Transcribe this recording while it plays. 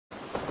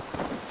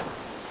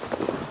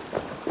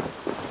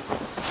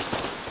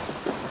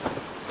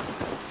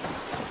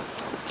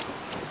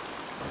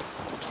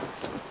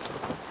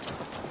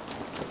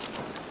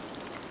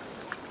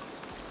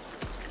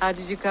How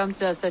did you come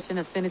to have such an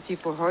affinity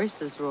for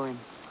horses, Rowan?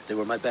 They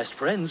were my best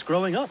friends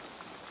growing up.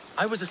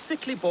 I was a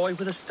sickly boy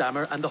with a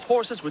stammer, and the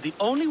horses were the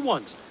only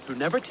ones who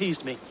never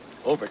teased me.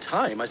 Over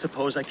time, I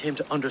suppose I came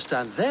to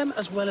understand them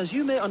as well as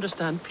you may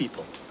understand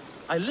people.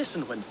 I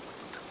listen when...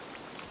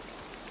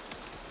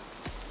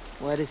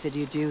 What is it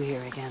you do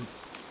here again?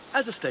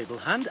 As a stable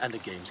hand and a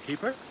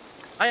gameskeeper,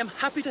 I am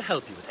happy to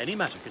help you with any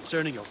matter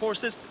concerning your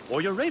horses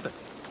or your raven.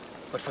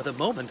 But for the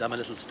moment, I'm a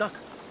little stuck.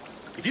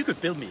 If you could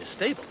build me a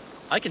stable,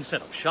 I can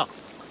set up shop.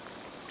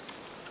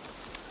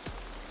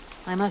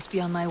 I must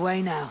be on my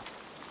way now.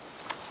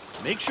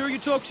 Make sure you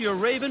talk to your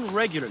raven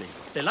regularly.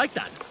 They like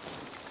that.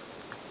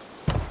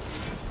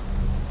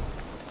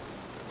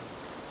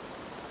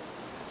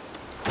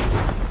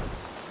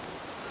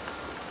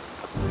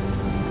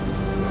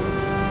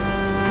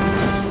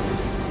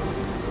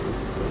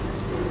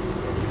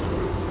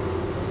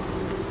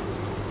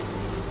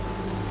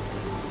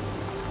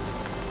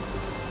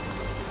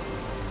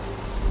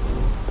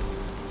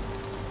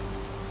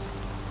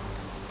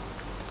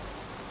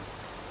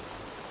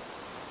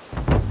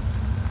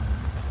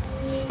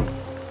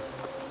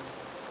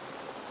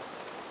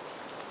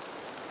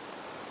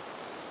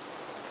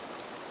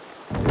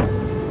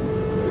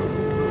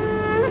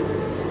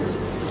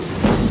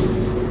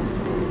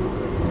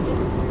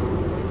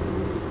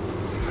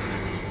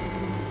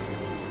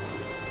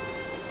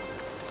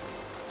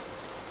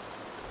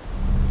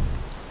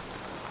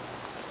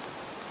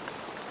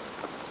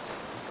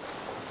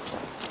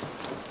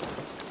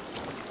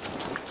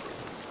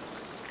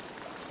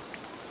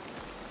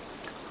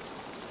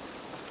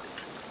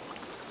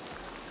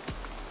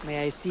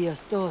 May I see your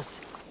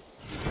stores?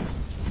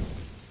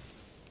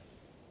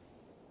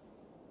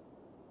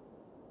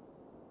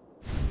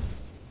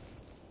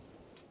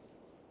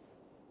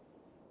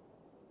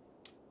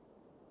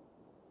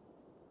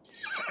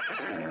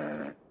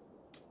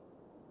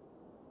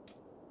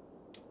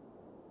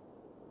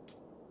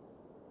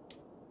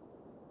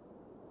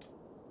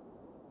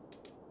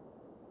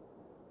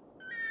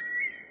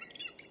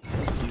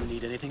 Do you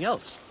need anything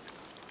else?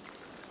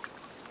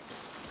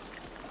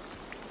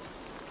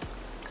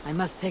 I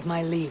must take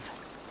my leave.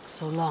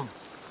 So long.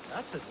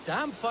 That's a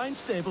damn fine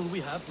stable we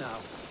have now.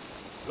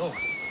 Lord,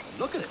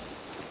 look at it.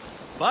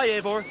 Bye,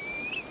 Eivor.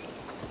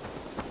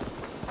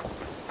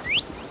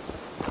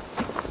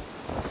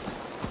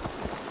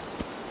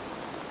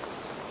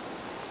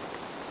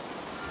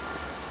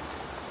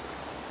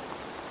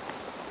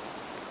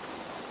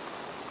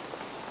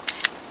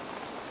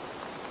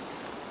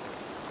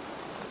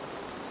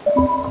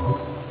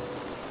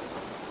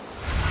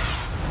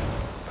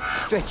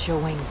 Stretch your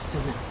wings,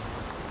 Sunan.